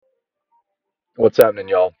What's happening,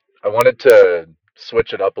 y'all? I wanted to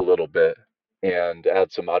switch it up a little bit and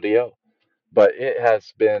add some audio, but it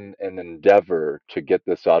has been an endeavor to get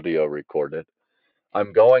this audio recorded.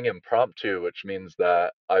 I'm going impromptu, which means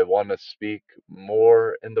that I want to speak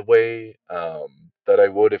more in the way that I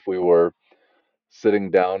would if we were sitting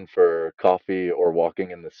down for coffee or walking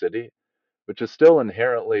in the city, which is still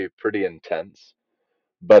inherently pretty intense.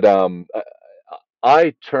 But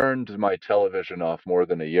I turned my television off more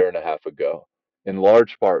than a year and a half ago, in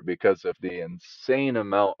large part because of the insane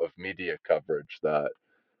amount of media coverage that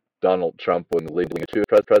Donald Trump was leading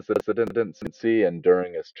to presidency and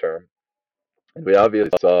during his term. And we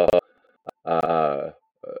obviously saw uh,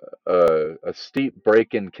 a steep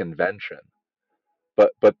break in convention.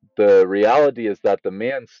 But the reality is that the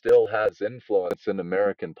man still has influence in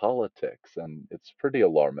American politics, and it's pretty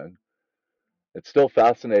alarming. It's still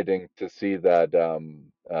fascinating to see that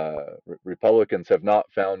Republicans have not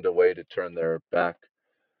found a way to turn their back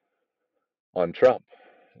on Trump.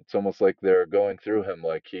 It's almost like they're going through him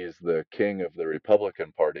like he's the king of the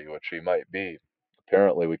Republican Party, which he might be.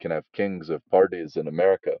 Apparently, we can have kings of parties in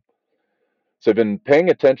America. So I've been paying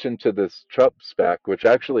attention to this Trump SPAC, which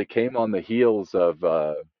actually came on the heels of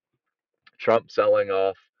Trump selling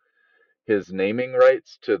off his naming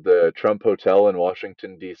rights to the Trump Hotel in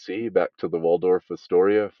Washington, D.C., back to the Waldorf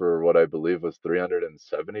Astoria for what I believe was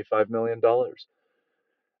 $375 million. And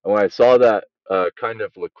when I saw that kind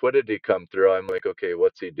of liquidity come through, I'm like, okay,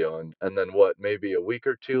 what's he doing? And then what, maybe a week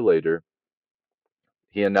or two later,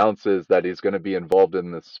 he announces that he's going to be involved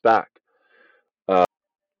in this SPAC, uh,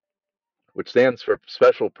 which stands for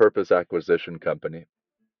Special Purpose Acquisition Company.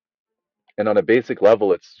 And on a basic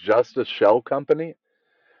level, it's just a shell company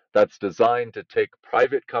that's designed to take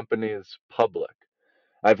private companies public.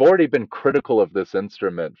 I've already been critical of this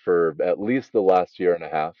instrument for at least the last year and a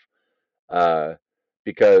half, uh,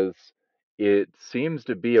 because it seems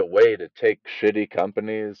to be a way to take shitty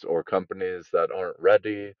companies or companies that aren't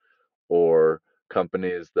ready or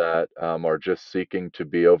companies that are just seeking to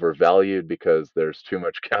be overvalued because there's too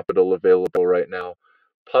much capital available right now,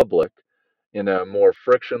 public in a more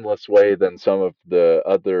frictionless way than some of the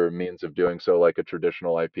other means of doing so, like a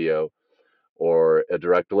traditional IPO or a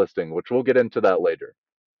direct listing, which we'll get into that later.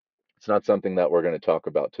 It's not something that we're going to talk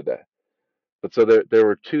about today. But so there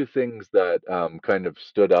were two things that kind of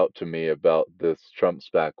stood out to me about this Trump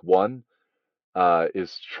SPAC. One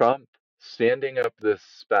is Trump standing up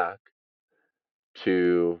this SPAC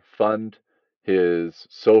to fund his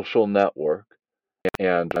social network,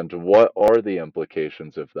 and what are the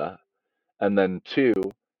implications of that? And then two,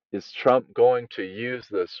 is Trump going to use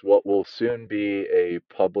this, what will soon be a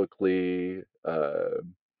publicly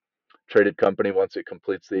traded company once it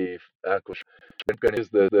completes the acquisition? Going to use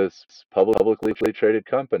this publicly traded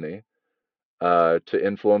company to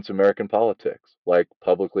influence American politics, like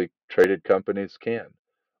publicly traded companies can,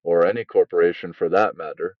 or any corporation for that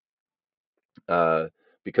matter, uh,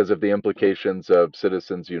 because of the implications of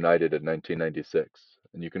Citizens United in 1996.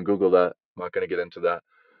 And you can Google that. I'm not going to get into that.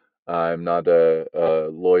 I'm not a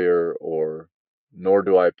lawyer, or nor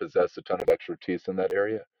do I possess a ton of expertise in that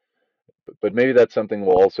area. But maybe that's something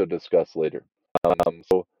we'll also discuss later.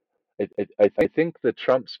 So I think the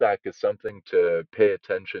Trump SPAC is something to pay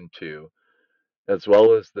attention to, as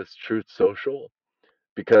well as this Truth Social,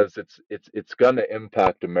 because it's going to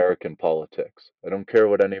impact American politics. I don't care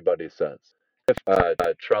what anybody says. If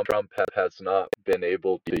Trump has not been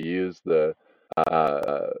able to use the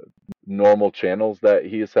uh, normal channels that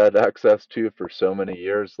he's had access to for so many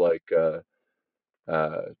years, like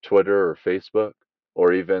Twitter or Facebook,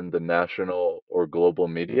 or even the national or global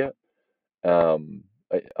media,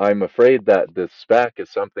 I'm afraid that this SPAC is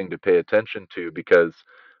something to pay attention to, because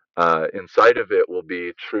inside of it will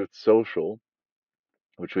be Truth Social,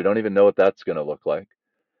 which we don't even know what that's going to look like.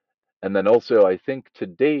 And then also, I think to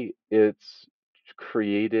date, it's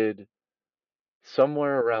created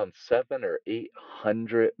somewhere around 7 or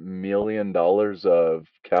 800 million dollars of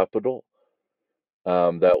capital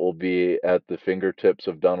that will be at the fingertips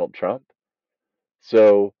of Donald Trump.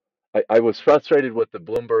 So I was frustrated with the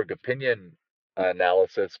Bloomberg opinion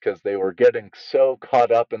analysis because they were getting so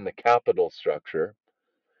caught up in the capital structure,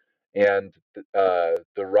 and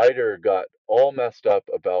the writer got all messed up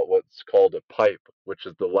about what's called a pipe, which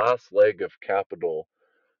is the last leg of capital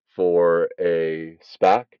for a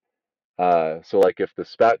SPAC. So, like, if the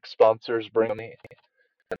SPAC sponsors bring money,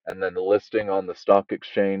 and then the listing on the stock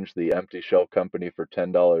exchange, the empty shell company for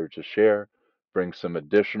 $10 a share brings some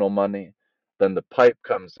additional money, then the pipe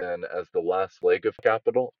comes in as the last leg of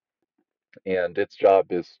capital, and its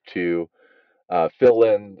job is to fill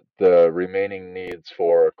in the remaining needs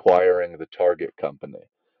for acquiring the target company,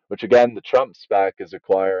 which again, the Trump SPAC is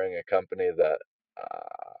acquiring a company that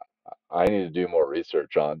I need to do more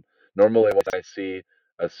research on. Normally, when I see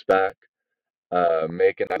a SPAC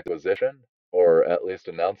make an acquisition, or at least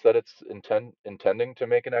announce that it's intending to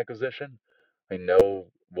make an acquisition, I know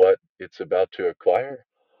what it's about to acquire.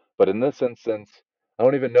 But in this instance, I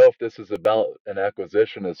don't even know if this is about an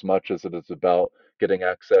acquisition as much as it is about getting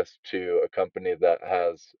access to a company that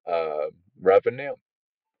has revenue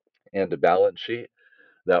and a balance sheet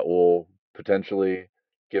that will potentially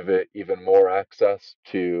give it even more access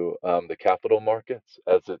to the capital markets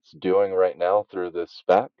as it's doing right now through this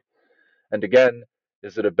SPAC. And again,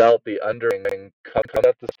 is it about the underlying company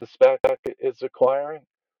that the SPAC is acquiring?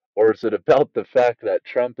 Or is it about the fact that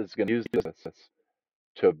Trump is going to use this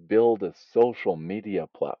to build a social media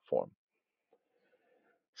platform?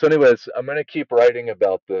 So, anyways, I'm going to keep writing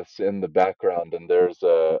about this in the background, and there's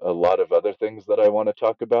a lot of other things that I want to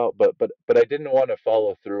talk about, but I didn't want to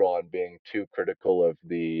follow through on being too critical of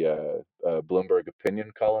the Bloomberg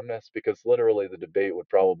opinion columnist because literally the debate would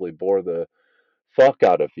probably bore the fuck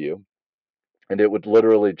out of you, and it would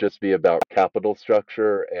literally just be about capital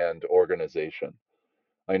structure and organization.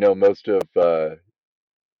 I know most of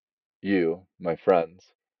you, my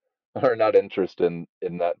friends, are not interested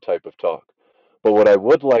in that type of talk. But what I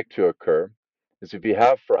would like to occur is if you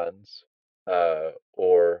have friends,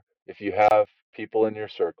 or if you have people in your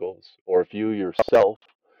circles, or if you yourself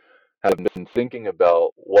have been thinking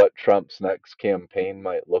about what Trump's next campaign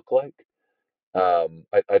might look like,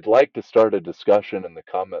 I'd like to start a discussion in the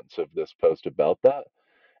comments of this post about that.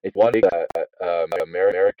 It's one that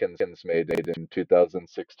Americans made in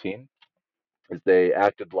 2016 is they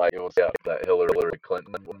acted like it was that Hillary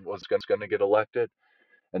Clinton was going to get elected,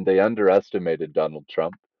 and they underestimated Donald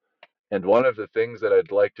Trump. And one of the things that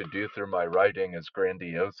I'd like to do through my writing, as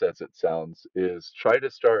grandiose as it sounds, is try to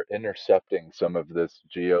start intercepting some of this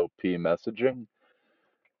GOP messaging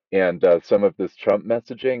and some of this Trump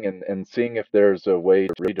messaging, and seeing if there's a way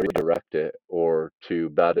to redirect it or to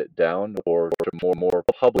bat it down or to more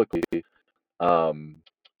publicly um,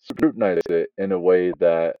 scrutinize it in a way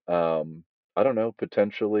that, I don't know,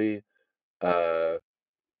 potentially uh,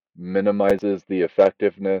 minimizes the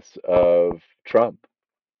effectiveness of Trump.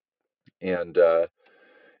 And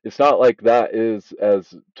it's not like that is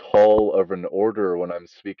as tall of an order when I'm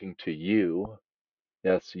speaking to you.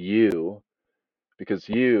 Yes, you, because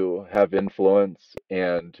you have influence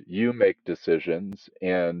and you make decisions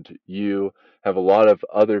and you have a lot of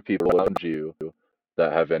other people around you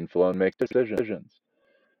that have influence and make decisions.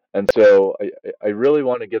 And so I really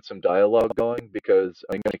want to get some dialogue going because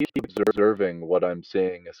I'm going to keep observing what I'm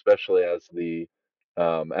seeing, especially as the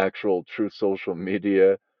actual true social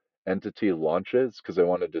media entity launches, because I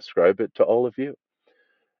want to describe it to all of you.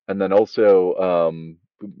 And then also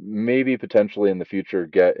maybe potentially in the future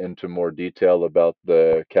get into more detail about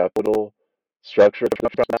the capital structure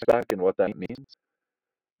of Trump's back and what that means.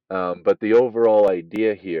 But the overall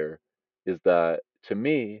idea here is that, to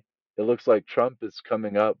me, it looks like Trump is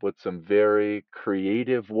coming up with some very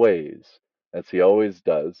creative ways, as he always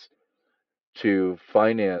does, to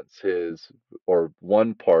finance his, or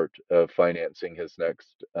one part of financing his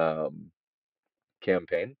next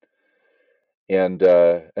campaign. And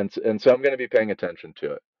so I'm going to be paying attention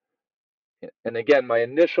to it. And again, my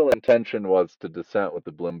initial intention was to dissent with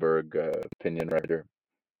the Bloomberg opinion writer,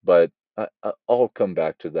 but I'll come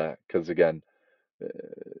back to that because again, uh,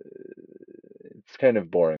 it's kind of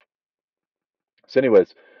boring. So,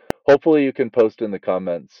 anyways, hopefully you can post in the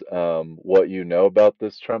comments what you know about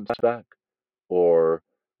this Trump SPAC or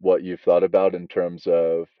what you've thought about in terms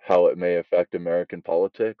of how it may affect American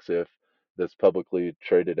politics if this publicly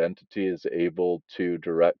traded entity is able to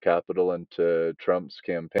direct capital into Trump's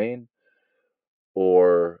campaign,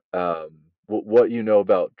 or what you know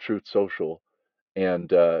about Truth Social.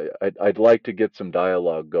 And I'd like to get some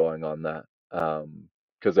dialogue going on that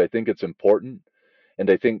because I think it's important. And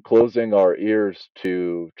I think closing our ears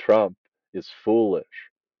to Trump is foolish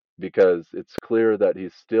because it's clear that he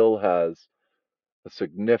still has a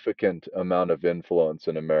significant amount of influence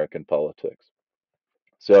in American politics.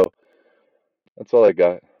 So that's all I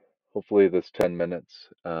got. Hopefully, this 10 minutes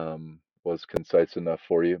was concise enough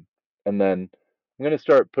for you. And then I'm going to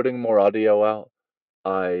start putting more audio out.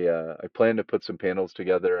 I plan to put some panels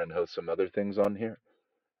together and host some other things on here.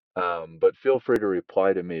 But feel free to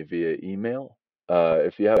reply to me via email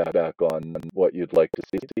if you have feedback on what you'd like to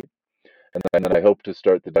see. And then I hope to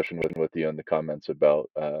start the discussion with you in the comments about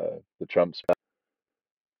the Trump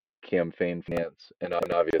campaign finance and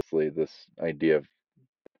obviously this idea of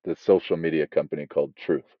the social media company called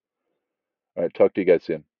Truth. All right, talk to you guys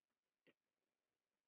soon.